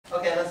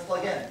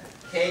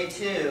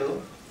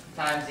K2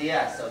 times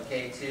ES. So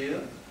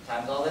K2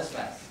 times all this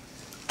mess.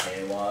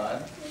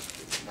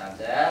 K1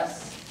 times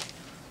S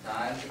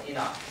times E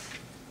naught.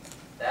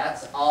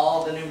 That's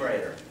all the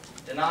numerator.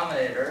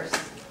 Denominators,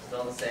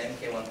 still the same.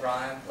 K1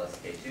 prime plus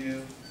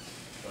K2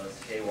 plus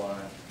K1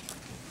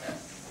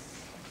 S.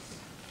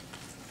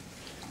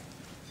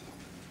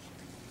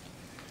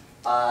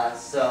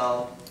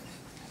 So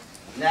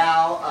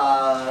now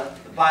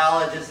the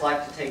biologists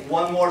like to take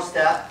one more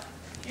step.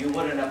 You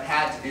wouldn't have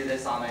had to do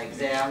this on an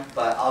exam,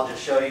 but I'll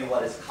just show you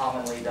what is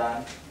commonly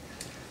done.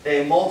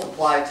 They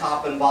multiply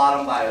top and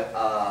bottom by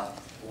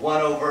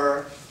 1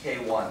 over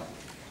K1.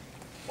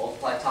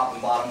 Multiply top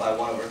and bottom by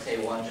 1 over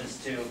K1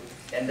 just to,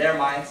 in their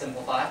mind,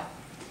 simplify.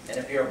 And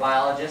if you're a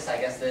biologist, I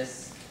guess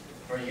this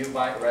for you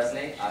might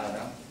resonate. I don't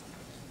know.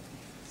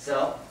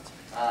 So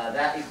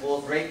that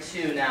equals rate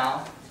 2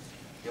 now.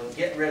 You'll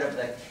get rid of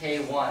the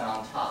K1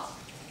 on top.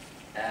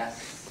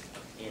 S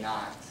E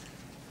naught.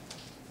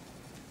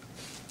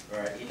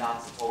 Where E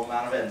naught is the total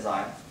amount of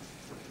enzyme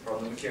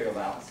from the material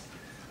balance.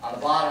 On the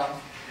bottom,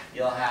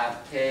 you'll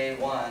have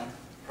K1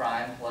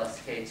 prime plus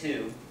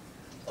K2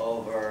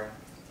 over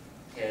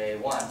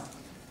K1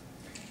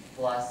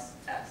 plus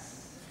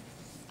S.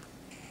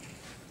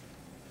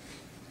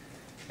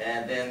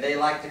 And then they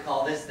like to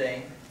call this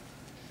thing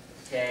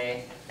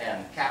Km,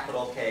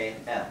 capital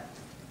Km.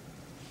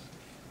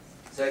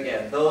 So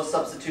again, those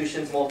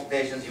substitutions,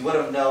 multiplications, you would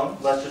have known.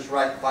 Let's just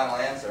write the final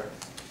answer.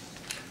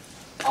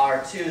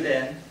 R2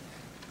 then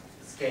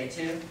is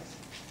K2,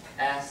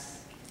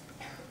 S,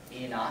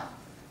 E naught.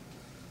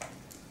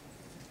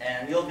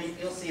 And you'll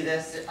see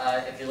this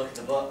if you look at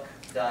the book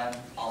done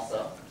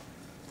also.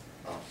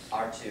 Oh,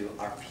 R2,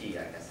 RP,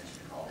 I guess I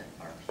should call it,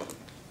 RP.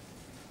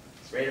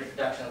 Rate of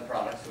production of the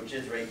products, which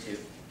is rate 2,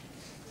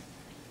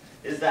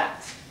 is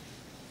that.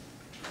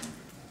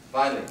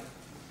 Finally,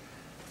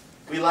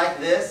 we like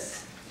this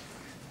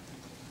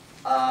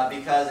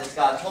because it's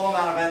got a total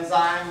amount of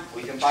enzyme,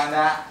 we can find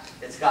that.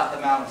 It's got the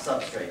amount of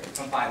substrate, we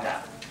can find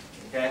that.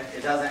 Okay?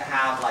 It doesn't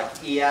have like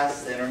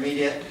ES, the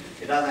intermediate.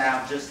 It doesn't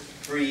have just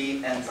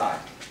free enzyme.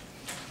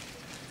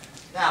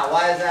 Now,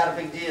 why is that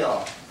a big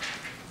deal?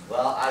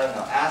 Well, I don't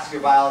know. Ask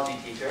your biology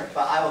teacher,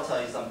 but I will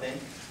tell you something.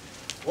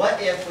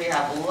 What if we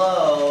have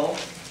low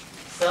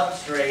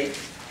substrate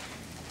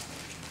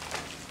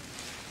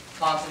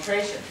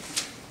concentrations?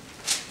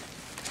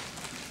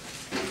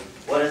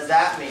 What does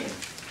that mean?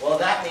 Well,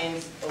 that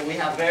means we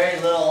have very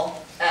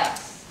little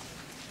S.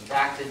 In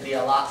fact, it'd be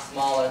a lot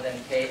smaller than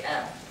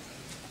Km.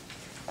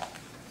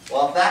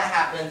 Well, if that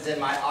happens in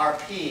my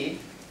RP,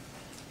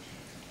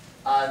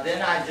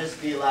 then I'd just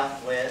be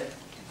left with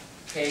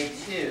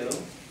K2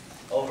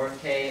 over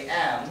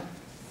Km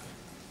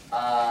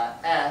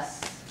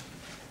S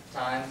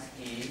times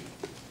E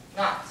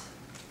naught.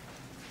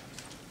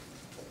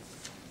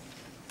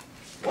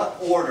 What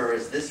order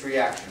is this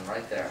reaction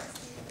right there?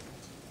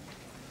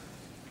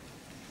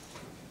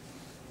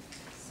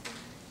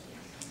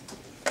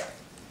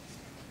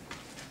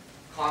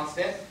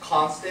 Constant,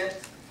 constant,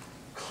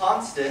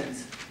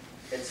 constant,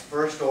 it's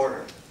first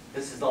order.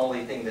 This is the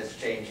only thing that's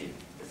changing,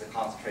 is the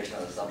concentration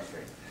of the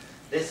substrate.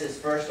 This is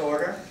first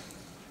order.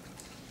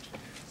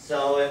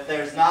 So if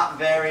there's not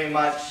very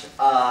much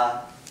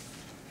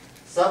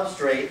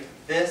substrate,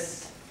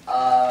 this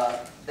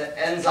the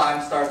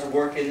enzyme starts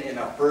working in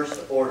a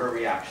first order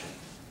reaction.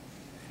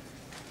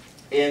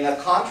 In a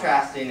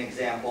contrasting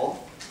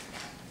example,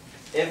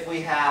 if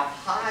we have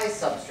high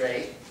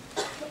substrate,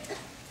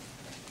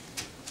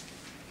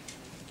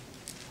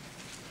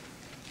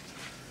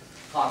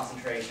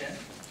 concentration,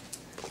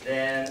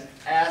 then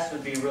S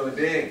would be really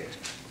big.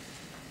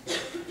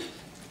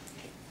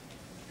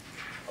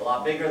 A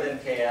lot bigger than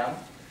Km.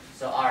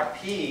 So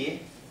RP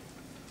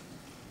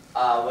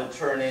would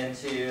turn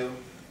into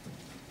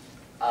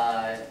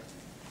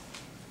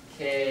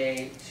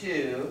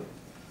K2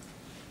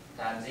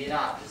 times E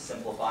naught, just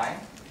simplifying.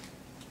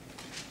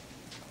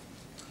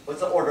 What's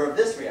the order of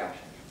this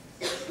reaction?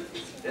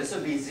 This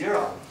would be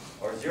 0,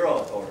 or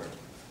 0th order.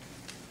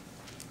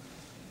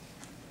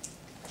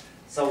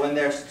 So when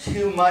there's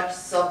too much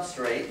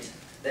substrate,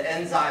 the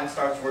enzyme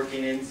starts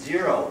working in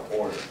 0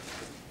 order.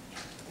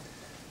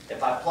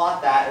 If I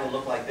plot that, it will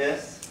look like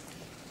this.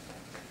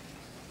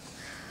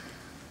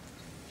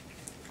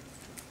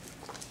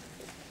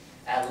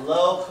 At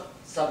low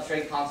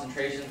substrate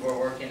concentrations, we're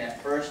working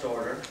at first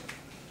order.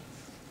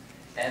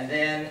 And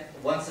then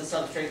once the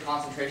substrate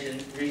concentration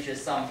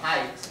reaches some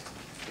height,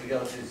 we go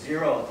to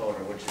 0th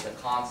order, which is a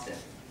constant.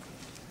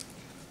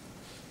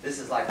 This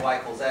is like y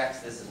equals x,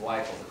 this is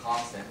y equals a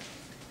constant.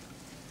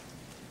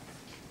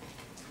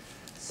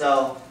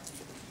 So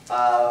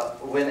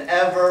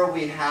whenever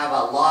we have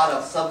a lot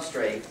of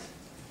substrate,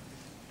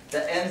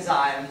 the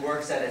enzyme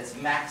works at its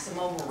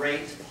maximum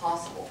rate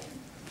possible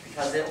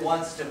because it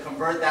wants to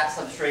convert that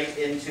substrate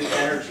into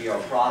energy or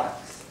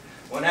products.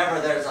 Whenever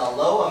there's a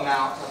low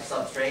amount of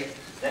substrate,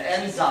 the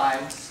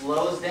enzyme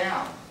slows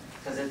down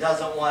because it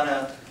doesn't want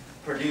to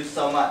produce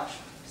so much.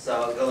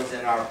 So it goes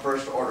in our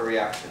first order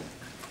reaction.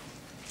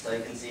 So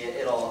you can see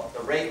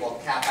the rate will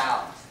cap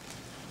out.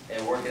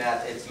 It looking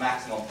at its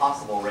maximum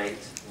possible rate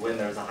when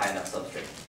there's a high enough substrate.